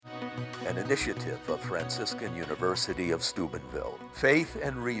an initiative of Franciscan University of Steubenville.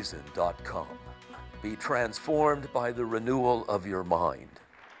 Faithandreason.com. Be transformed by the renewal of your mind.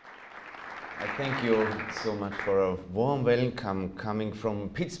 I thank you so much for a warm welcome coming from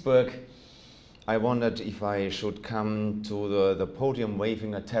Pittsburgh. I wondered if I should come to the podium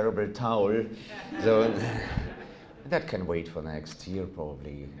waving a terrible towel. So that can wait for next year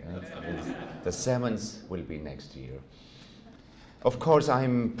probably. The 7th will be next year. Of course,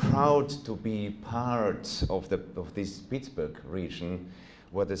 I'm proud to be part of this Pittsburgh region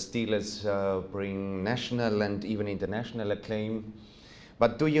where the Steelers bring national and even international acclaim.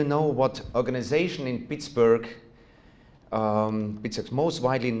 But do you know what organization in Pittsburgh, Pittsburgh's most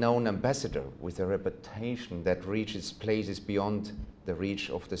widely known ambassador with a reputation that reaches places beyond the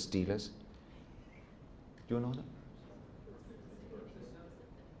reach of the Steelers? Do you know that?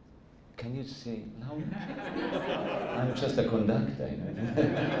 Can you say no? I'm just a conductor.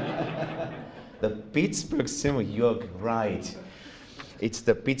 The Pittsburgh Symphony, you're right. It's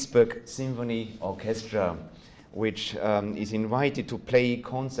the Pittsburgh Symphony Orchestra, which is invited to play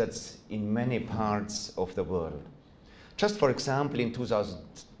concerts in many parts of the world. Just for example, in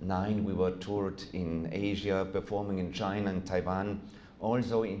 2009 we were toured in Asia, performing in China and Taiwan.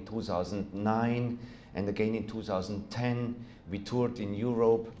 Also in 2009 and again in 2010 we toured in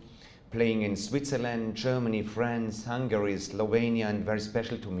Europe, playing in Switzerland, Germany, France, Hungary, Slovenia, and very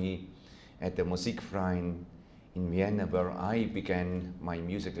special to me at the Musikverein in Vienna, where I began my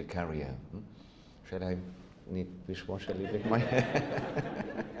musical career. Shall I need dishwash a little bit?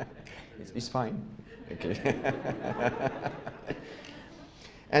 It's fine. Okay.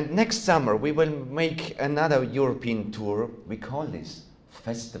 And next summer we will make another European tour. We call this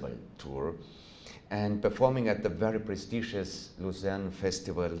festival tour, and performing at the very prestigious Lucerne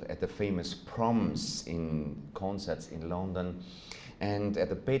Festival, at the famous Proms in concerts in London, and at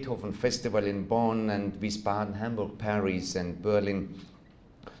the Beethoven Festival in Bonn and Wiesbaden, Hamburg, Paris and Berlin.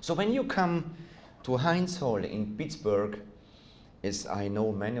 So when you come to Heinz Hall in Pittsburgh, as I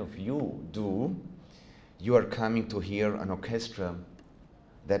know many of you do, you are coming to hear an orchestra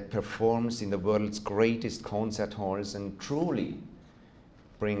that performs in the world's greatest concert halls and truly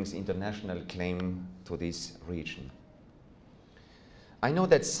brings international acclaim to this region. I know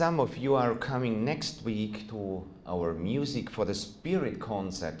that some of you are coming next week to our Music for the Spirit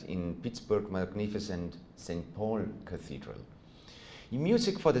concert in Pittsburgh magnificent St. Paul Cathedral.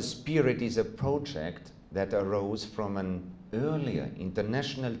 Music for the Spirit is a project that arose from an earlier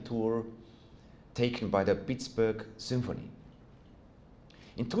international tour taken by the Pittsburgh Symphony.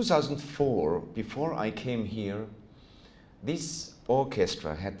 In 2004, before I came here, this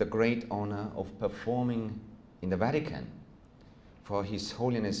orchestra had the great honor of performing in the Vatican for His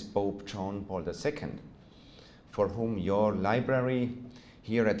Holiness Pope John Paul II, for whom your library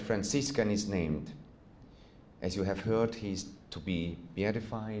here at Franciscan is named. As you have heard, he is to be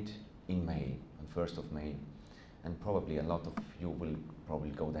beatified in May, on 1st of May, and probably a lot of you will probably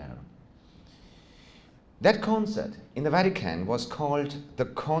go there. That concert in the Vatican was called the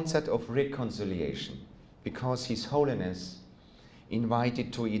Concert of Reconciliation because His Holiness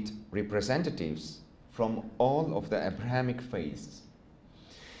invited to it representatives from all of the Abrahamic faiths.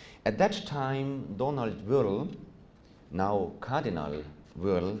 At that time, Donald Wörl, now Cardinal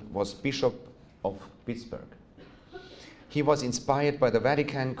Wörl, was Bishop of Pittsburgh. He was inspired by the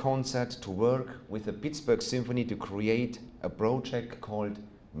Vatican concert to work with the Pittsburgh Symphony to create a project called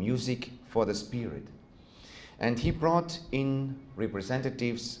Music for the Spirit. And he brought in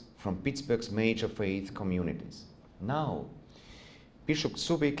representatives from Pittsburgh's major faith communities. Now, Bishop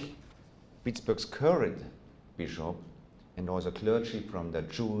Zubik, Pittsburgh's current bishop, and also clergy from the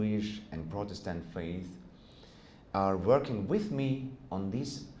Jewish and Protestant faith, are working with me on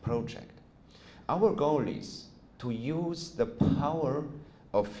this project. Our goal is to use the power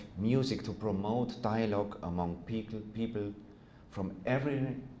of music to promote dialogue among people from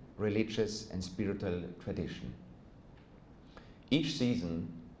every religious and spiritual tradition. Each season,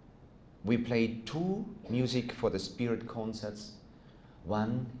 we play 2 Music for the Spirit concerts,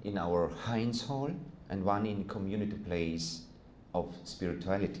 one in our Heinz Hall and one in community place of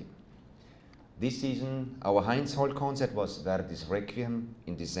spirituality. This season, our Heinz Hall concert was Verdi's Requiem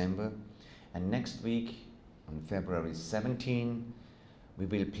in December, and next week, on February 17, we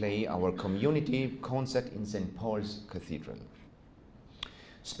will play our community concert in St. Paul's Cathedral.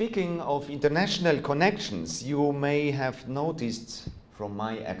 Speaking of international connections, you may have noticed from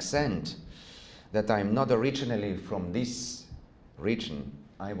my accent that I'm not originally from this region.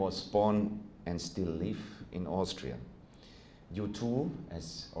 I was born and still live in Austria. You too,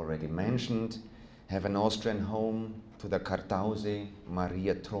 as already mentioned, have an Austrian home to the Kartause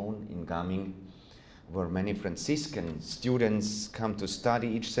Maria Thron in Gaming, where many Franciscan students come to study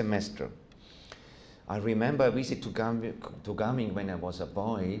each semester. I remember a visit to Gaming when I was a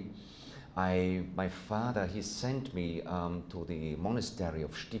boy. My father, he sent me to the monastery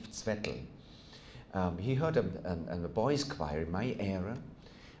of Stiftsvettel. He heard a boys' choir in my era,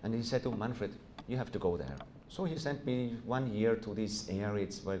 and he said, "Oh, Manfred, you have to go there." So he sent me 1 year to this area.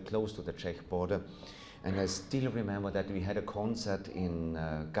 It's very close to the Czech border. And I still remember that we had a concert in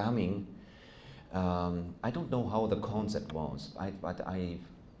Gaming. I don't know how the concert was, but I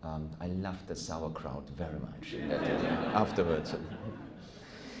loved the sauerkraut very much afterwards.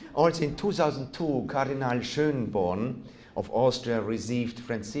 Also in 2002, Cardinal Schönborn of Austria received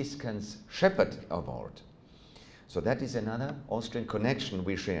Franciscan's Shepherd Award. So that is another Austrian connection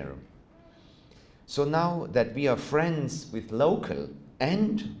we share. So now that we are friends with local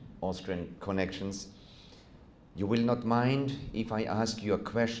and Austrian connections, you will not mind if I ask you a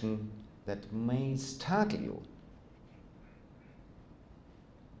question that may startle you.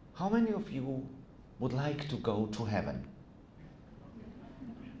 How many of you would like to go to heaven?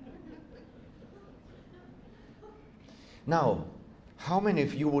 Now, how many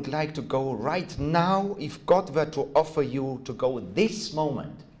of you would like to go right now if God were to offer you to go this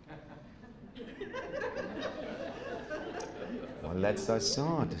moment? Well, that's a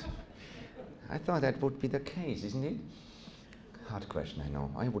thought. I thought that would be the case, isn't it? Hard question, I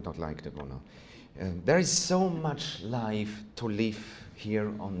know. I would not like to go now. There is so much life to live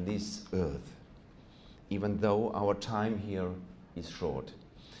here on this earth, even though our time here is short.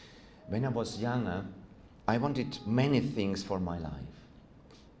 When I was younger, I wanted many things for my life.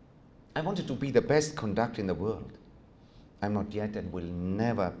 I wanted to be the best conductor in the world. I'm not yet and will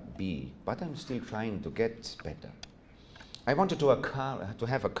never be, but I'm still trying to get better. I wanted to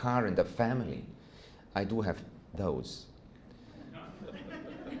have a car and a family. I do have those.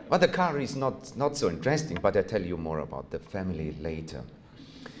 But the car is not so interesting, but I'll tell you more about the family later.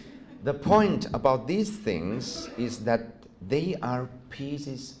 The point about these things is that they are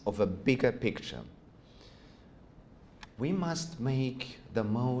pieces of a bigger picture. We must make the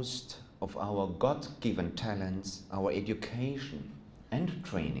most of our God-given talents, our education and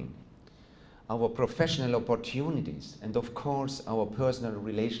training, our professional opportunities, and of course our personal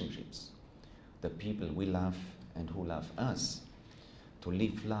relationships, the people we love and who love us, to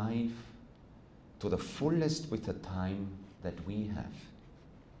live life to the fullest with the time that we have.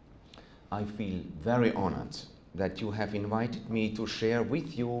 I feel very honored that you have invited me to share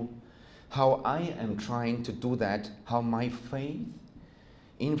with you how I am trying to do that, how my faith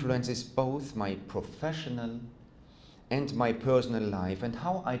influences both my professional and my personal life, and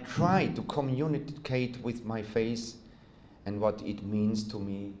how I try to communicate with my faith and what it means to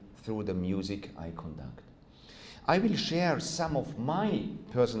me through the music I conduct. I will share some of my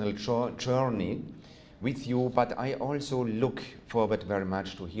personal journey with you, but I also look forward very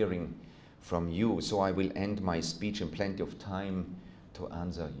much to hearing from you, so I will end my speech in plenty of time to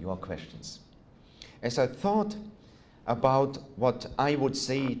answer your questions. As I thought about what I would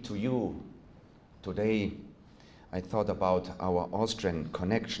say to you today, I thought about our Austrian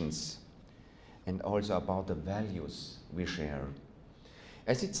connections and also about the values we share.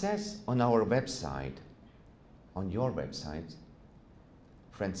 As it says on our website, on your website,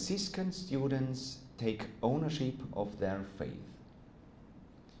 Franciscan students take ownership of their faith.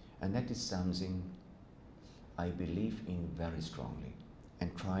 And that is something I believe in very strongly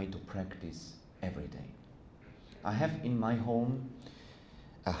and try to practice every day. I have in my home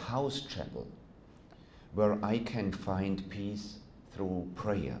a house chapel where I can find peace through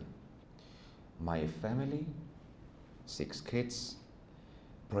prayer. My family, 6 kids,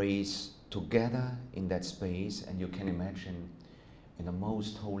 prays together in that space, and you can imagine in the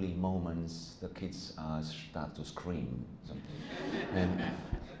most holy moments the kids start to scream. And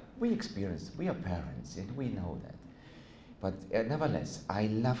we are parents and we know that. But nevertheless, I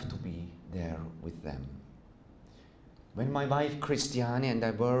love to be there with them. When my wife Christiane and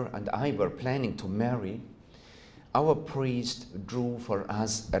I were planning to marry, our priest drew for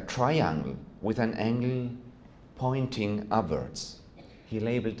us a triangle with an angle pointing upwards. He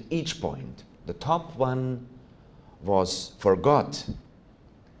labeled each point. The top one was for God,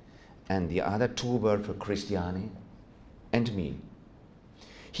 and the other 2 were for Christiane and me.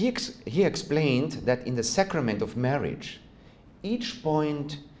 He explained that in the sacrament of marriage, each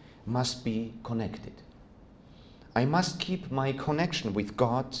point must be connected. I must keep my connection with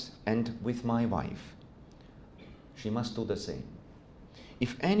God and with my wife. She must do the same.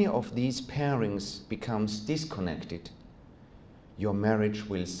 If any of these pairings becomes disconnected, your marriage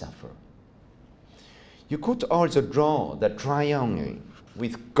will suffer. You could also draw the triangle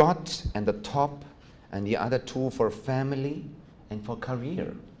with God and the top and the other two for family and for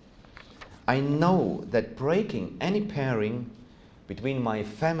career. I know that breaking any pairing between my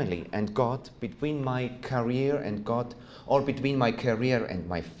family and God, between my career and God, or between my career and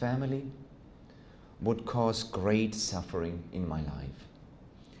my family would cause great suffering in my life.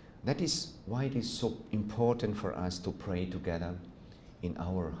 That is why it is so important for us to pray together in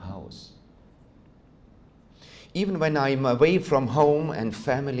our house. Even when I'm away from home and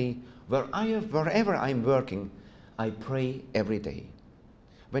family, wherever I'm working, I pray every day.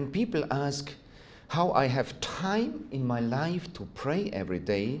 When people ask how I have time in my life to pray every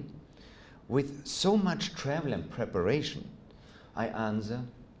day, with so much travel and preparation, I answer,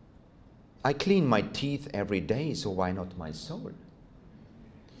 I clean my teeth every day, so why not my soul?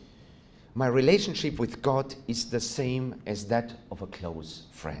 My relationship with God is the same as that of a close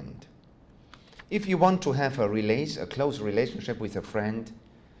friend. If you want to have a close relationship with a friend,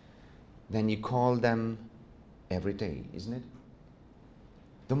 then you call them every day, isn't it?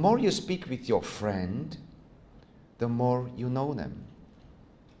 The more you speak with your friend, the more you know them.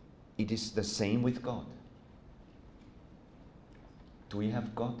 It is the same with God. Do we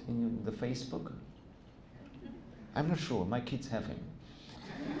have God in the Facebook? I'm not sure. My kids have him.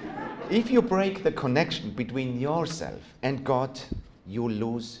 If you break the connection between yourself and God, you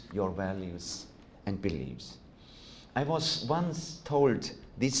lose your values and beliefs. I was once told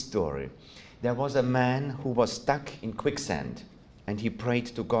this story. There was a man who was stuck in quicksand and he prayed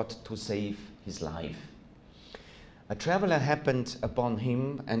to God to save his life. A traveler happened upon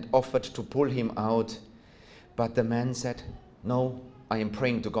him and offered to pull him out, but the man said, "No, I am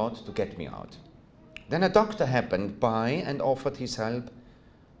praying to God to get me out." Then a doctor happened by and offered his help,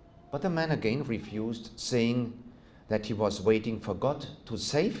 but the man again refused, saying that he was waiting for God to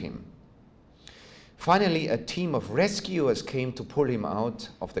save him. Finally, a team of rescuers came to pull him out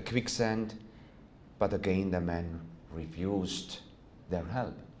of the quicksand, but again the man refused their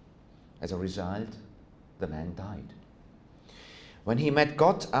help. As a result, the man died. When he met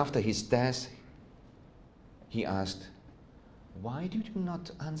God after his death, he asked, "Why did you not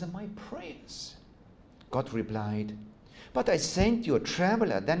answer my prayers?" God replied, "But I sent you a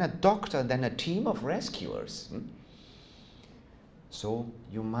traveler, then a doctor, then a team of rescuers." So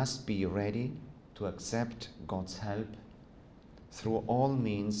you must be ready to accept God's help through all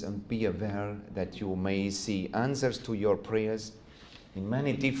means and be aware that you may see answers to your prayers in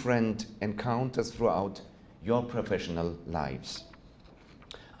many different encounters throughout your professional lives.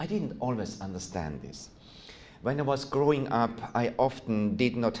 I didn't always understand this. When I was growing up, I often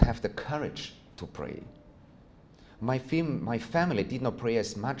did not have the courage to pray. My family did not pray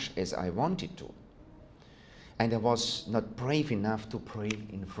as much as I wanted to. And I was not brave enough to pray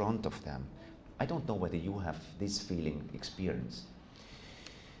in front of them. I don't know whether you have this feeling experience.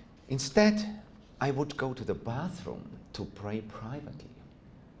 Instead, I would go to the bathroom to pray privately.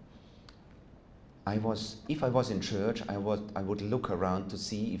 If I was in church, I would look around to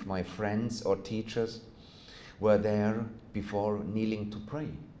see if my friends or teachers were there before kneeling to pray.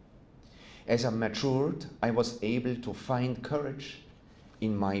 As I matured, I was able to find courage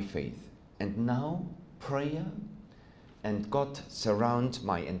in my faith. And now, prayer and God surround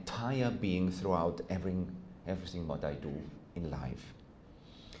my entire being throughout everything what I do in life.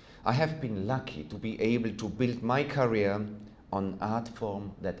 I have been lucky to be able to build my career on art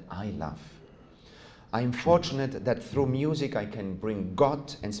form that I love. I am fortunate that through music I can bring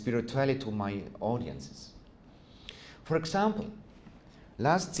God and spirituality to my audiences. For example,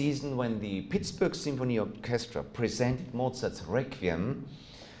 last season when the Pittsburgh Symphony Orchestra presented Mozart's Requiem,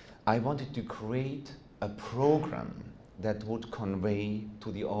 I wanted to create a program that would convey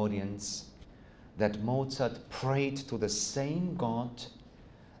to the audience that Mozart prayed to the same God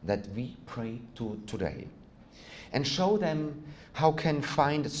that we pray to today, and show them how can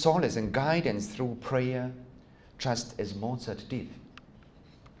find solace and guidance through prayer, just as Mozart did.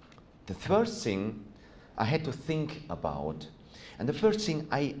 The first thing I had to think about, and the first thing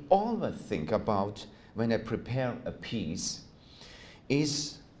I always think about when I prepare a piece,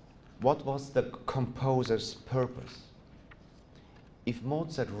 is what was the composer's purpose. If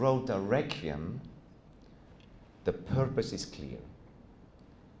Mozart wrote a Requiem, the purpose is clear.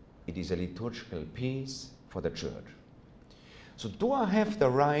 It is a liturgical piece for the church. So do I have the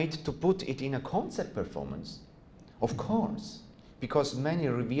right to put it in a concert performance? Of course, because many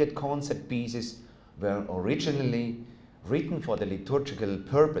revered concert pieces were originally written for the liturgical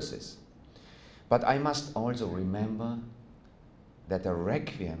purposes. But I must also remember that a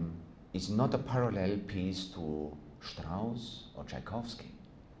Requiem is not a parallel piece to Strauss or Tchaikovsky.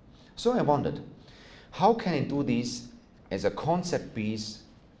 So I wondered, How can I do this as a concert piece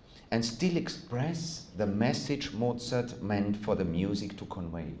and still express the message Mozart meant for the music to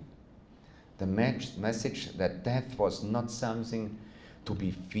convey? The message that death was not something to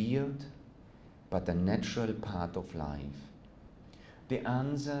be feared, but a natural part of life. The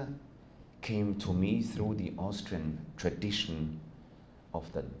answer came to me through the Austrian tradition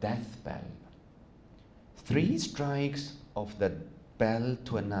of the death bell. 3 strikes of the bell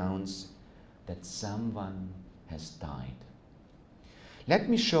to announce that someone has died. Let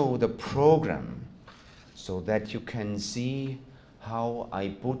me show the program so that you can see how I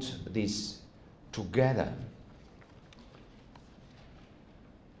put this together.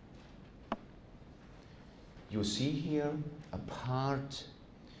 You see here a part,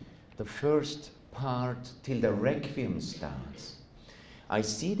 the first part till the Requiem starts. I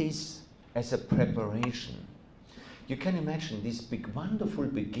see this as a preparation. You can imagine this big, wonderful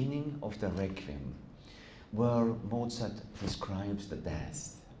beginning of the Requiem, where Mozart describes the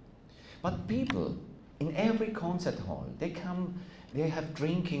death. But people in every concert hall, they come, they have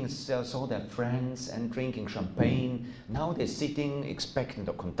drinking, so their friends and drinking champagne. Now they're sitting, expecting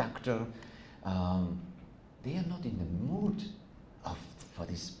the conductor. They are not in the mood for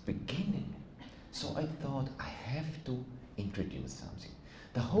this beginning. So I thought I have to introduce something.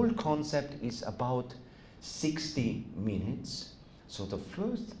 The whole concept is about 60 minutes. So the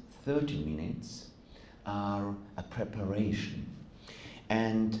first 30 minutes are a preparation.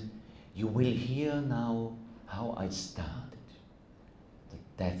 And you will hear now how I started.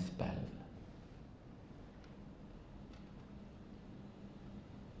 The death bell.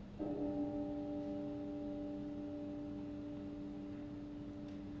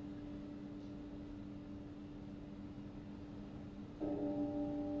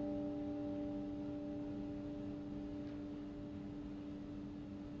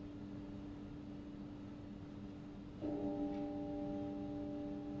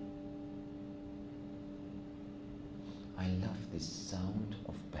 I love this sound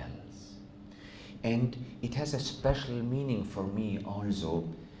of bells. And it has a special meaning for me also,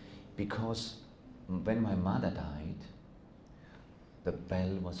 because when my mother died, the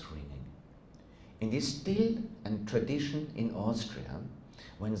bell was ringing. It is still a tradition in Austria,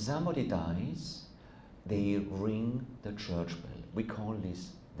 when somebody dies, they ring the church bell. We call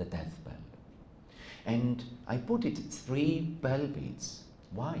this the death bell. And I put it 3 bell beats.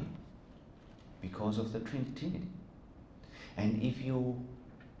 Why? Because of the Trinity. And if you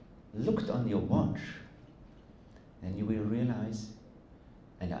looked on your watch, then you will realize,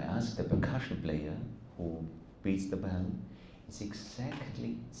 and I asked the percussion player who beats the bell, it's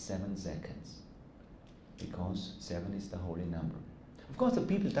exactly 7 seconds, because 7 is the holy number. Of course, the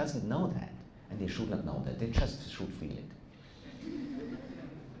people doesn't know that, and they should not know that, they just should feel it.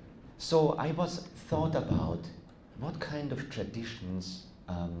 So I was thought about what kind of traditions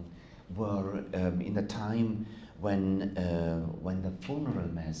were in the time when the funeral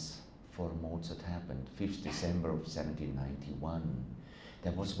mass for Mozart happened, 5th December of 1791.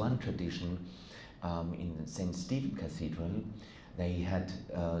 There was one tradition in St. Stephen Cathedral. They had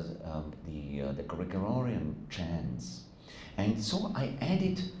the Gregorian chants. And so I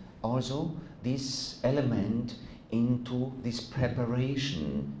added also this element into this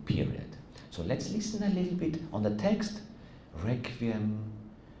preparation period. So let's listen a little bit on the text, Requiem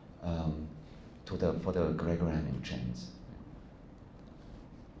for the Gregorian chants.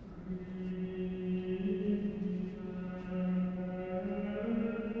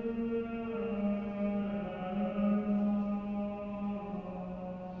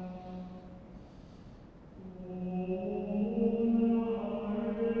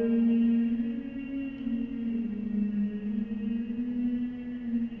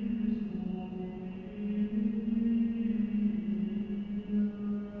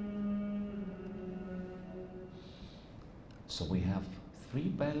 So we have 3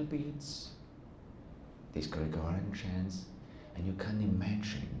 bell beats, these Gregorian chants, and you can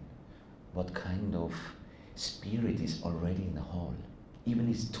imagine what kind of spirit is already in the hall. Even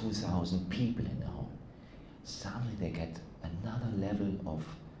if it's 2,000 people in the hall, suddenly they get another level of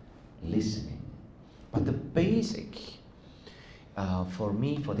listening. But the basic, for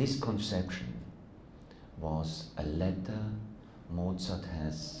me, for this conception, was a letter Mozart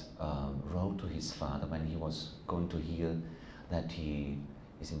has wrote to his father when he was going to hear that he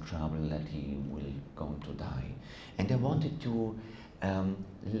is in trouble, that he will going to die. And I wanted to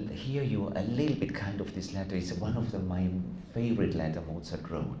hear you a little bit kind of this letter. It's one of my favorite letter Mozart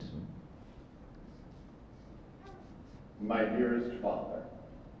wrote. My dearest father,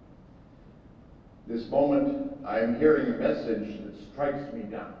 this moment I am hearing a message that strikes me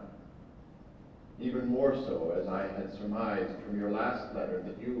down. even more so as I had surmised from your last letter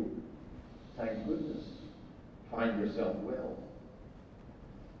that you, thank goodness, find yourself well.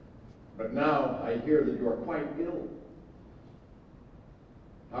 But now I hear that you are quite ill.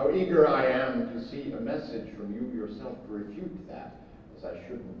 How eager I am to see a message from you yourself to refute that, as I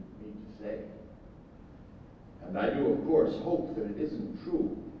shouldn't need to say. And I do, of course, hope that it isn't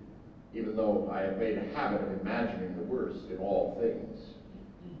true, even though I have made a habit of imagining the worst in all things.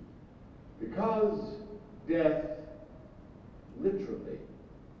 Because death, literally,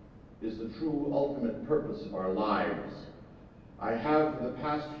 is the true ultimate purpose of our lives, I have for the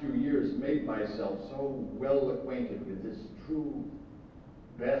past few years made myself so well acquainted with this true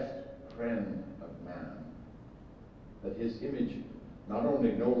best friend of man, that his image not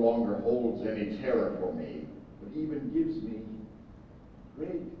only no longer holds any terror for me, but even gives me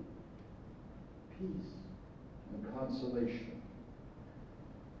great peace and consolation.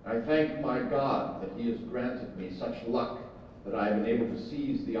 I thank my God that he has granted me such luck that I have been able to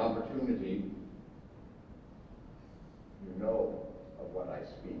seize the opportunity. You know of what I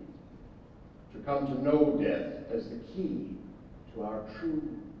speak. To come to know death as the key to our true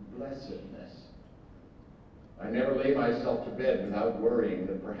blessedness. I never lay myself to bed without worrying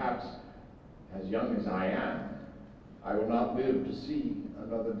that perhaps, as young as I am, I will not live to see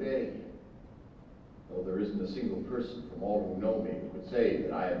another day. Though there isn't a single person from all who know me who would say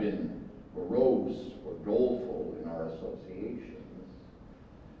that I have been morose or doleful in our associations.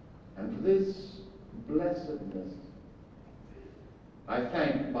 And for this blessedness, I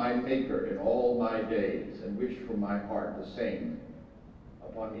thank my Maker in all my days and wish from my heart the same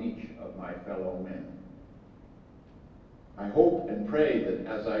upon each of my fellow men. I hope and pray that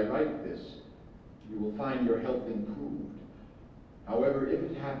as I write this, you will find your health improved. However, if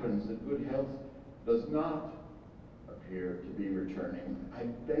it happens that good health does not appear to be returning, I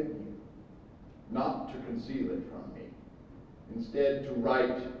beg you not to conceal it from me. Instead, to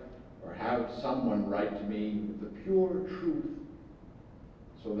write or have someone write to me with the pure truth,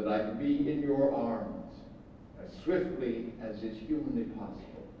 so that I can be in your arms as swiftly as is humanly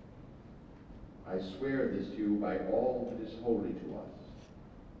possible. I swear this to you by all that is holy to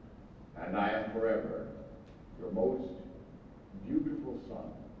us, and I am forever your most beautiful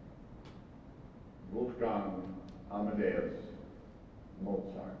son, Wolfgang Amadeus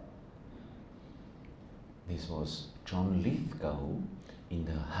Mozart. This was John Lithgow in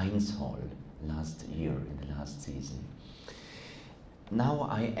the Heinz Hall last year, in the last season. Now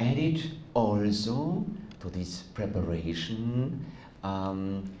I added also to this preparation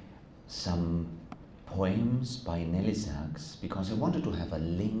some poems by Nelly Sachs, because I wanted to have a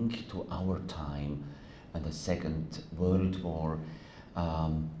link to our time and the Second World War.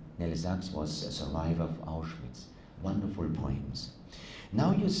 Nelly Sachs was a survivor of Auschwitz. Wonderful poems.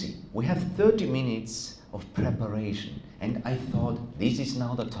 Now you see, we have 30 minutes of preparation, and I thought this is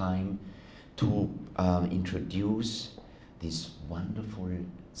now the time to introduce this wonderful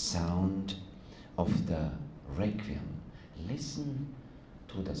sound of the Requiem. Listen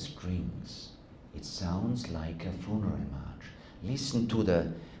to the strings. It sounds like a funeral march. Listen to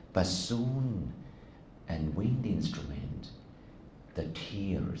the bassoon and wind instrument, the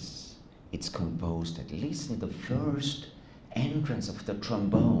tears it's composed at. Listen to the first entrance of the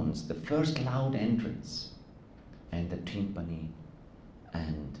trombones, the first loud entrance, and the timpani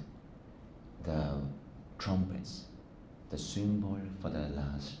and the trumpets, the symbol for the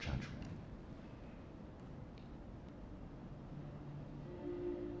Last Judgment.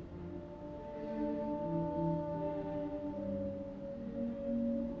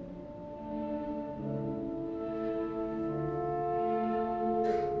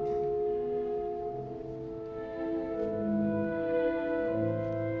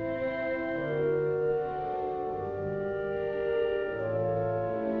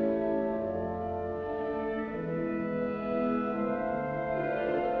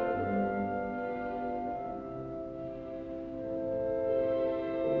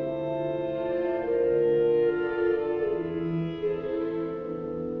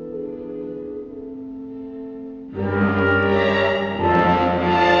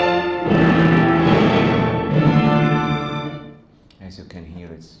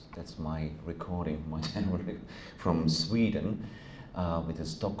 That's my recording, my demo from Sweden with the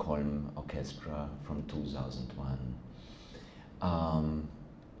Stockholm Orchestra from 2001.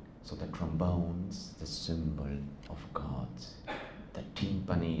 So the trombones, the symbol of God, the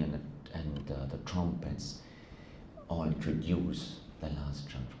timpani and the trumpets all introduce the Last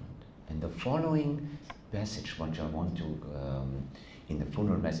Judgment. And the following passage, which I want to, in the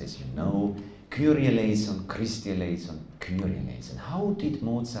funeral message, you know, Kyrie eleison, Christi eleison, Kyrie eleison. How did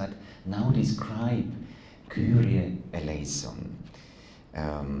Mozart now describe Kyrie eleison?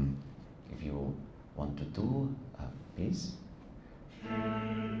 If you want to do, please.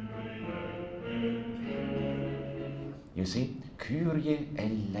 You see, Kyrie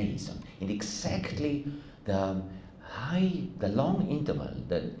eleison, in exactly the long interval,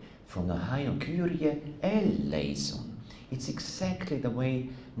 from the high on Kyrie eleison. It's exactly the way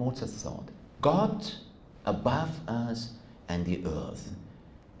Mozart thought. God above us and the earth.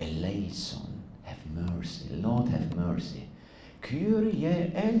 Eleison, have mercy. Lord, have mercy.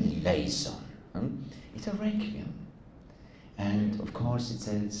 Kyrie eleison. It's a requiem. And of course,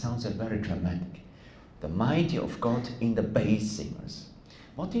 it sounds very dramatic. The mighty of God in the bass singers.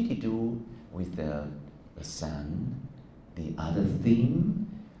 What did he do with the Son, the other theme,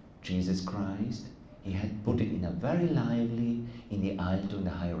 Jesus Christ? He had put it in a very lively, in the alto and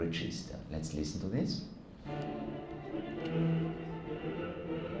the high register. Let's listen to this.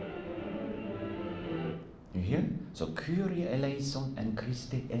 You hear? So Kyrie eleison and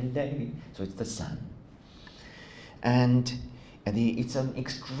Christe elei. So it's the Son. And it's an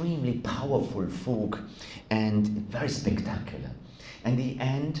extremely powerful fugue and very spectacular. And the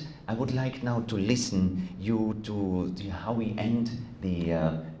end, I would like now to listen you to how we end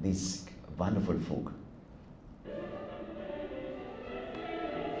this wonderful fugue.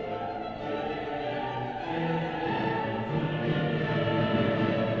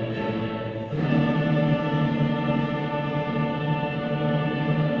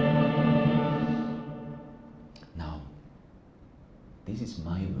 Now, this is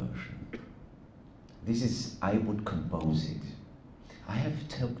my version. This is, I would compose it. I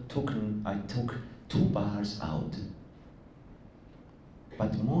took 2 bars out.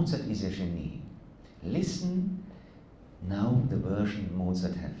 But Mozart is a genie. Listen now the version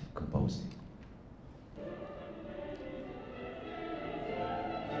Mozart have composed it.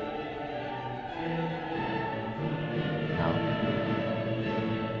 Now,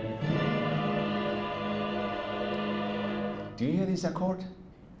 do you hear this accord?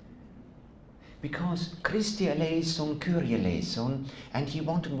 Because Christi eleison, Kyrie eleison, and he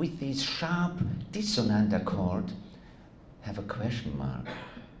wanted with this sharp dissonant accord have a question mark.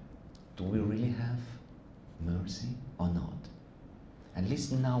 Do we really have mercy or not? And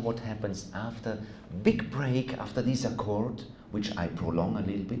listen now what happens after big break after this accord, which I prolong a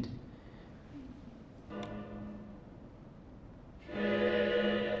little bit.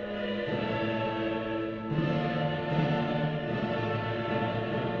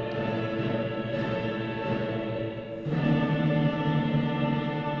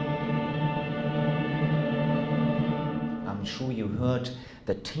 I'm sure you heard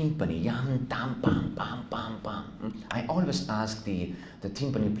the timpani, yam, dam, bam, bam, bam, bam. I always ask the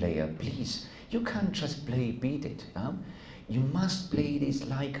timpani player, please, you can't just beat it. You must play this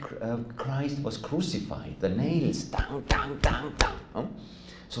like Christ was crucified, the nails, dang, dang, dang, dang.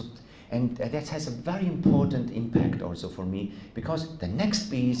 So, and that has a very important impact also for me, because the next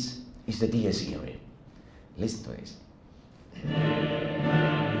piece is the Dies Irae. Listen to this.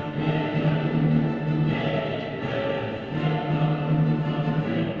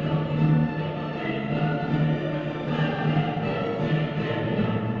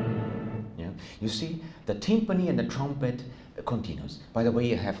 You see, the timpani and the trumpet continues. By the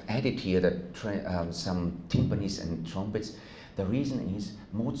way, I have added here some timpanis and trumpets. The reason is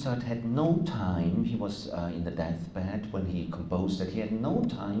Mozart had no time. He was in the deathbed when he composed it. He had no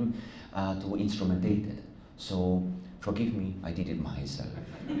time to instrumentate it. So, forgive me, I did it myself.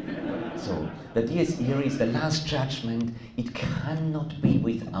 So, the Dies Irae is the last judgment. It cannot be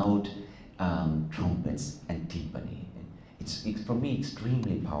without trumpets and timpani. It's for me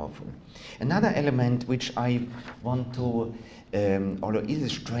extremely powerful. Another element which I want to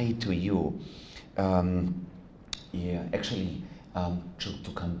illustrate to you, actually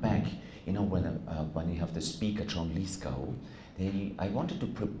to come back, you know, when you have the speaker John Lithgow, I wanted to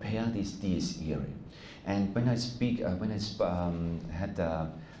prepare this Dies Irae, and when I had the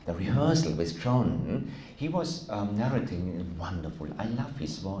rehearsal with John, he was narrating wonderful. I love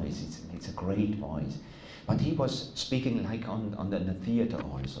his voice. It's a great voice. But he was speaking like on the theater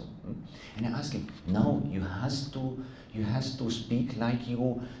also. And I asked him, no, you has to speak like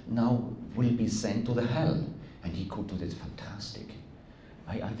you now will be sent to the hell. And he could do this fantastic.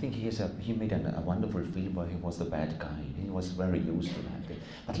 I think he made a wonderful film where he was the bad guy. He was very used to that.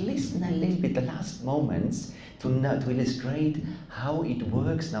 But listen a little bit, the last moments, to illustrate how it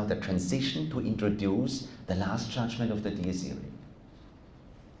works now, the transition to introduce the last judgment of the Dies Irae.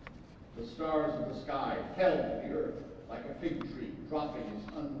 The stars of the sky fell to the earth like a fig tree dropping its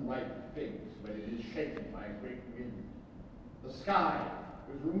unripe figs when it is shaken by a great wind. The sky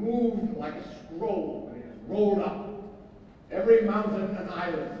is removed like a scroll and it is rolled up. Every mountain and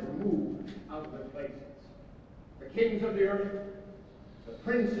island removed out of their places. The kings of the earth, the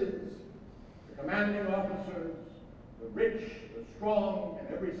princes, the commanding officers, the rich, the strong,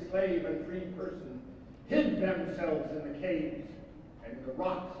 and every slave and free person hid themselves in the caves and in the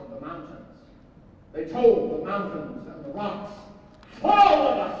rocks of the mountains. They told the mountains and the rocks, "Fall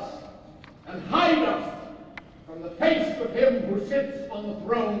on us and hide us from the face of him who sits on the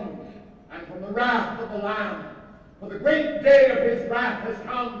throne and from the wrath of the Lamb. For the great day of his wrath has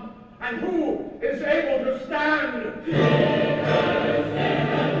come, and who is able to stand?"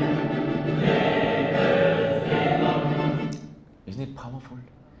 Isn't it powerful?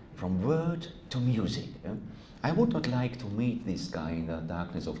 From word to music. I would not like to meet this guy in the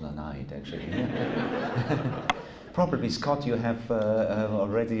darkness of the night, actually. Probably, Scott, you have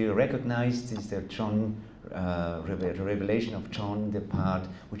already recognized is the John, the Revelation of John, the part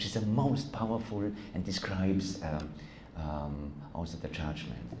which is the most powerful and describes also the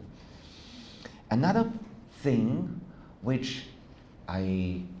judgment. Another thing which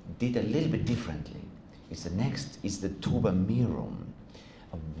I did a little bit differently is the tuba mirum,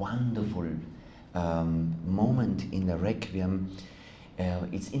 a wonderful moment in the Requiem.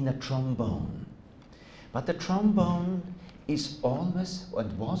 It's in the trombone. But the trombone is always,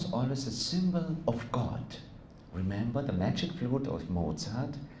 and was always, a symbol of God. Remember the magic flute of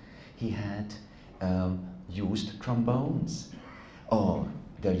Mozart? He had used trombones. Or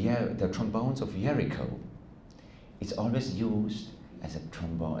the trombones of Jericho. It's always used as a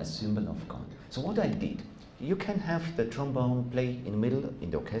trombone, a symbol of God. So what I did, you can have the trombone play in the middle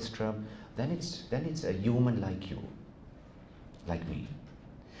in the orchestra, then it's a human like you, like me.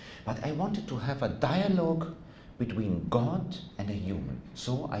 But I wanted to have a dialogue between God and a human.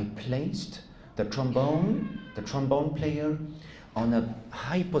 So I placed the trombone player on a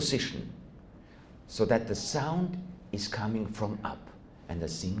high position so that the sound is coming from up and the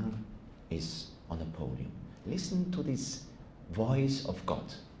singer is on a podium. Listen to this voice of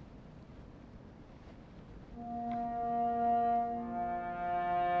God.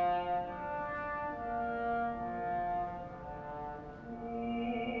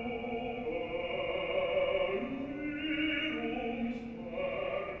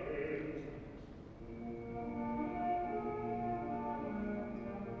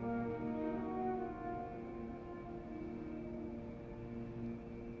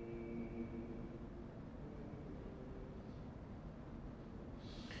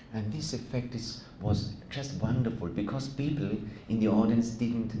 And this effect was just wonderful because people in the audience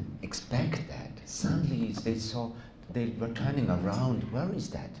didn't expect that. Suddenly they were turning around. Where is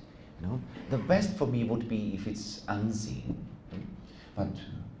that? You know, the best for me would be if it's unseen, but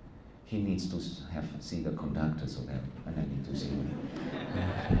he needs to see the conductor, so that, and I need to see him.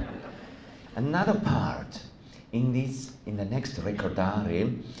 Another part in the next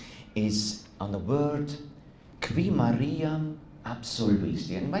recordare is on the word Qui Mariam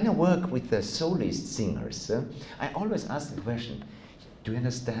absolvisti. And when I work with the solist singers, I always ask the question, do you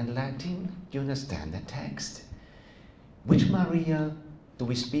understand Latin? Do you understand the text? Which Maria do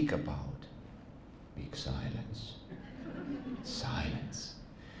we speak about? Big silence. Silence.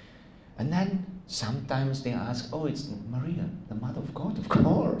 And then sometimes they ask, oh, it's Maria, the Mother of God, of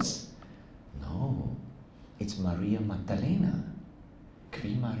course. No, it's Maria Magdalena.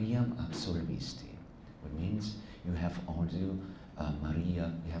 Qui Mariam absolvisti. Which means you have also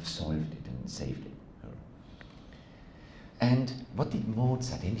Maria, you have solved it and saved it. And what did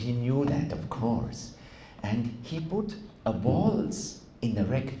Mozart? And he knew that, of course. And he put a waltz in the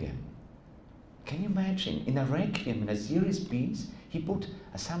Requiem. Can you imagine? In a Requiem, in a serious piece, he put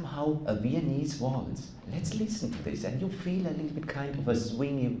somehow a Viennese waltz. Let's listen to this, and you feel a little bit kind of a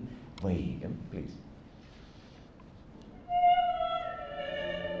swingy way, please.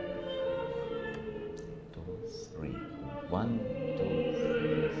 1, 2,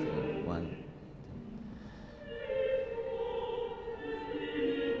 3, 1.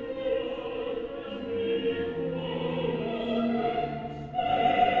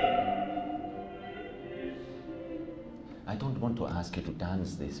 I don't want to ask you to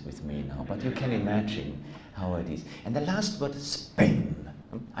dance this with me now, but you can imagine how it is. And the last word, spem.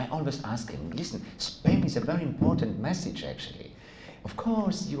 I always ask him, listen, spem is a very important message, actually. Of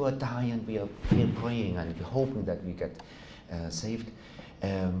course, you are dying, we are praying and hoping that we get saved.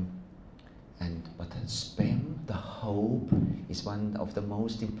 But spem, the hope, is one of the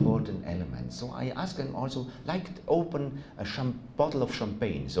most important elements. So I ask him also, like to open a bottle of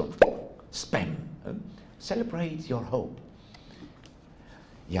champagne. So spem, celebrate your hope.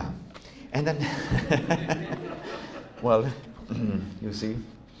 Yeah, and then, well, You see?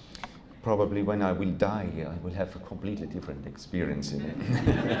 Probably when I will die, I will have a completely different experience in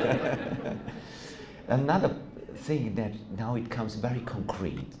it. Another thing that now it comes very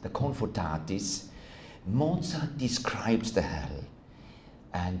concrete, the Confutatis. Mozart describes the hell.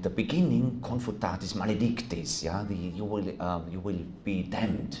 And the beginning, Confutatis maledictis, yeah, you will be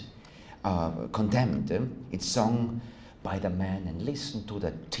damned, condemned. It's sung by the man, and listen to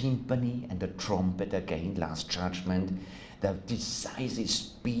the timpani and the trumpet again, Last Judgment, the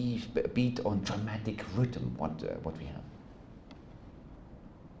decisive beat on dramatic rhythm, what we have.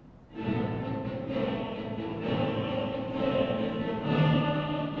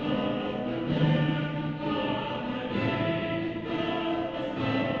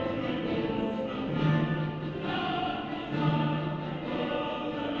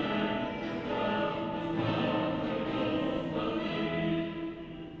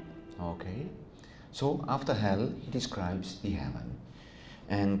 Okay, so after hell, he describes the heaven.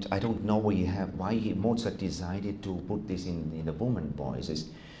 And I don't know why Mozart decided to put this in the woman voices.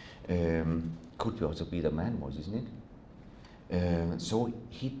 Could also be the man voice, isn't it? So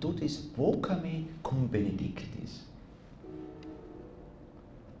he did this vocame cum benedictis.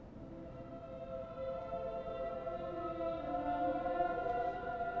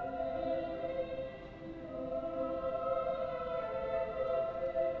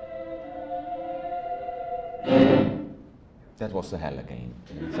 That was the hell again.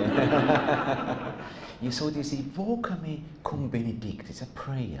 You saw this vocame cum benedictis, a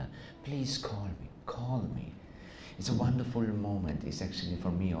prayer. Please call me, call me. It's a wonderful moment. It's actually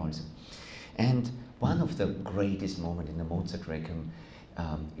for me also. And one of the greatest moments in the Mozart Requiem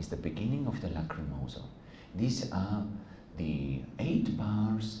is the beginning of the Lacrimosa. These are the 8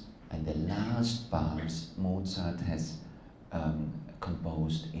 bars and the last bars Mozart has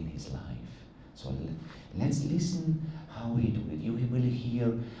composed in his life. So let's listen how he do it. You will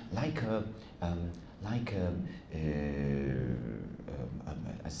hear like a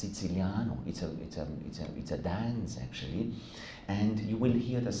Siciliano. It's a dance actually, and you will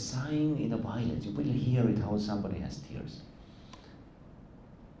hear the sighing in the violins. You will hear it how somebody has tears.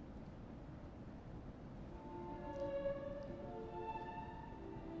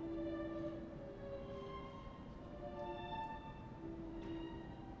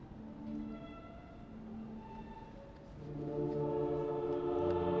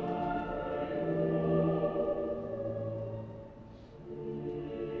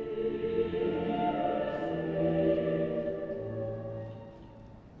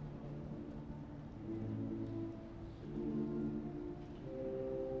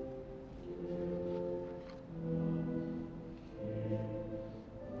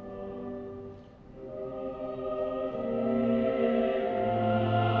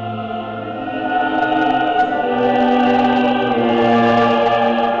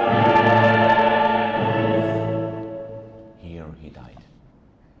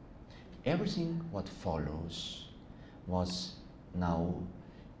 Everything what follows was now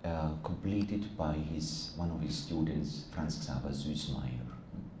completed by one of his students, Franz Xaver Süßmayr.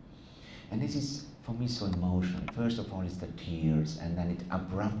 And this is, for me, so emotional. First of all, it's the tears, and then it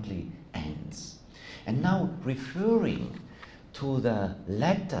abruptly ends. And now, referring to the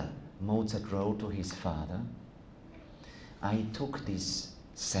letter Mozart wrote to his father, I took this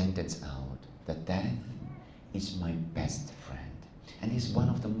sentence out, that death is my best friend. And it's one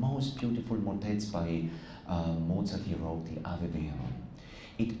of the most beautiful motets by Mozart. He wrote the Ave Verum.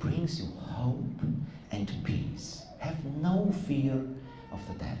 It brings you hope and peace. Have no fear of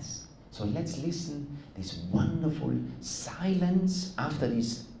the death. So let's listen this wonderful silence after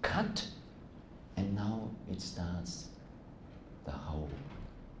this cut, and now it starts the hope.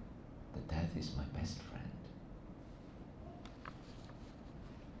 The death is my best friend.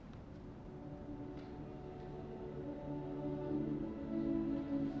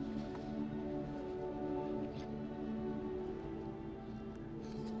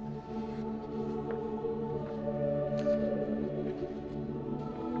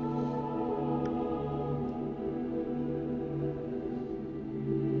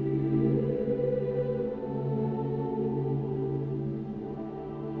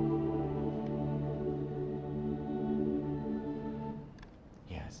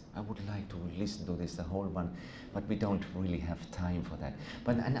 Listen to this, the whole one, but we don't really have time for that.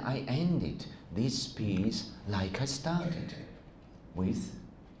 And I ended this piece like I started with,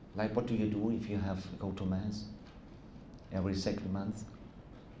 like what do you do if you go to Mass every second month?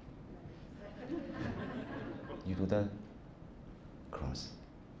 You do the cross.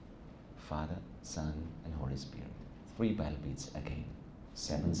 Father, Son, and Holy Spirit. 3 bell beats again.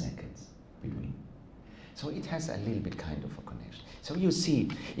 7 seconds between. So it has a little bit kind of a connection. So you see,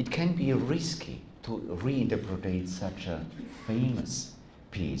 it can be risky to reinterpret such a famous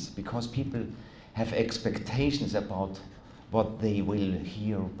piece because people have expectations about what they will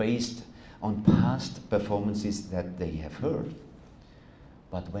hear based on past performances that they have heard.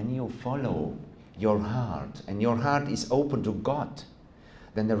 But when you follow your heart and your heart is open to God,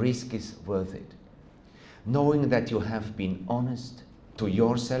 then the risk is worth it. Knowing that you have been honest to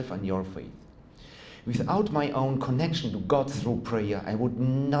yourself and your faith. Without my own connection to God through prayer, I would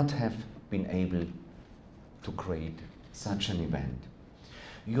not have been able to create such an event.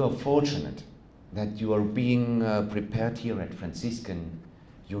 You are fortunate that you are being prepared here at Franciscan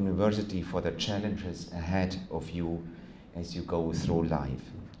University for the challenges ahead of you as you go through life.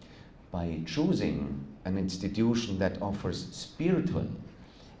 By choosing an institution that offers spiritual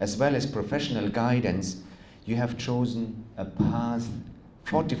as well as professional guidance, you have chosen a path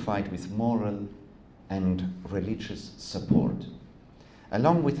fortified with moral and religious support,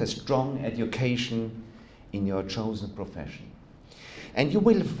 along with a strong education in your chosen profession. And you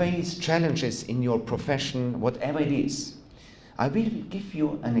will face challenges in your profession, whatever it is. I will give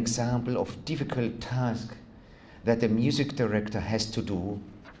you an example of difficult task that a music director has to do,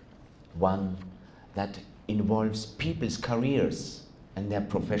 one that involves people's careers and their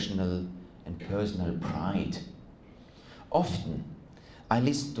professional and personal pride. Often, I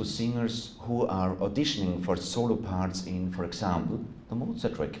listen to singers who are auditioning for solo parts in, for example, the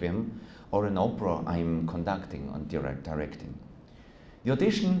Mozart Requiem or an opera I'm conducting and directing. The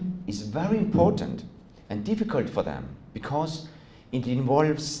audition is very important and difficult for them because it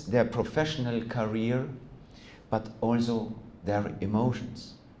involves their professional career but also their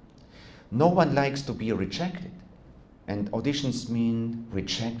emotions. No one likes to be rejected, and auditions mean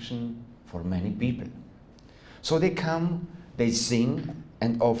rejection for many people. So they come, they sing,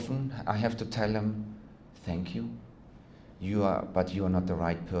 and often I have to tell them, thank you, but you are not the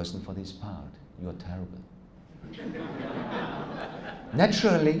right person for this part. You are terrible.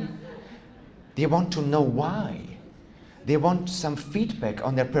 Naturally, they want to know why. They want some feedback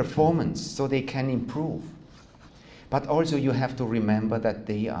on their performance so they can improve. But also you have to remember that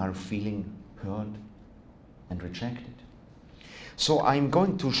they are feeling hurt and rejected. So I'm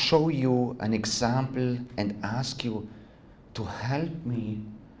going to show you an example and ask you to help me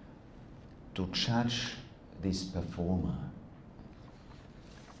to judge this performer.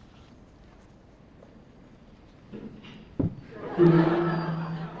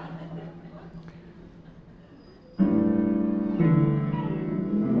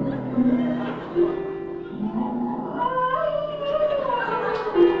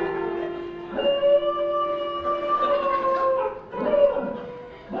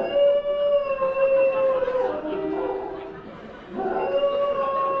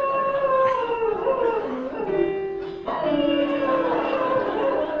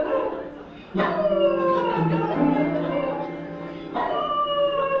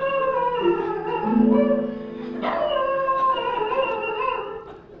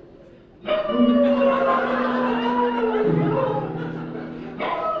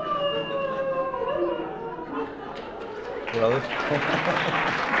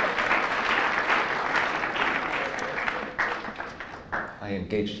 I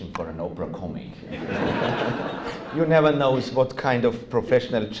engaged him for an opera comic. You never know what kind of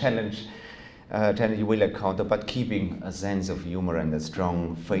professional challenge you will encounter, but keeping a sense of humor and a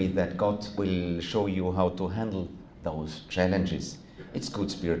strong faith that God will show you how to handle those challenges. It's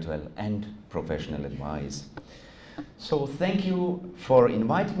good spiritual and professional advice. So thank you for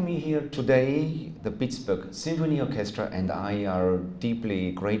inviting me here today. The Pittsburgh Symphony Orchestra and I are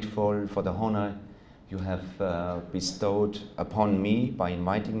deeply grateful for the honor you have bestowed upon me by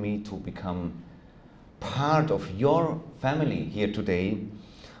inviting me to become part of your family here today.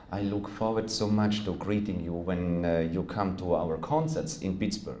 I look forward so much to greeting you when you come to our concerts in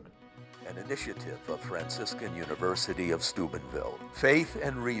Pittsburgh. An initiative of Franciscan University of Steubenville.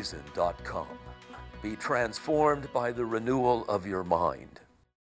 Faithandreason.com. Be transformed by the renewal of your mind.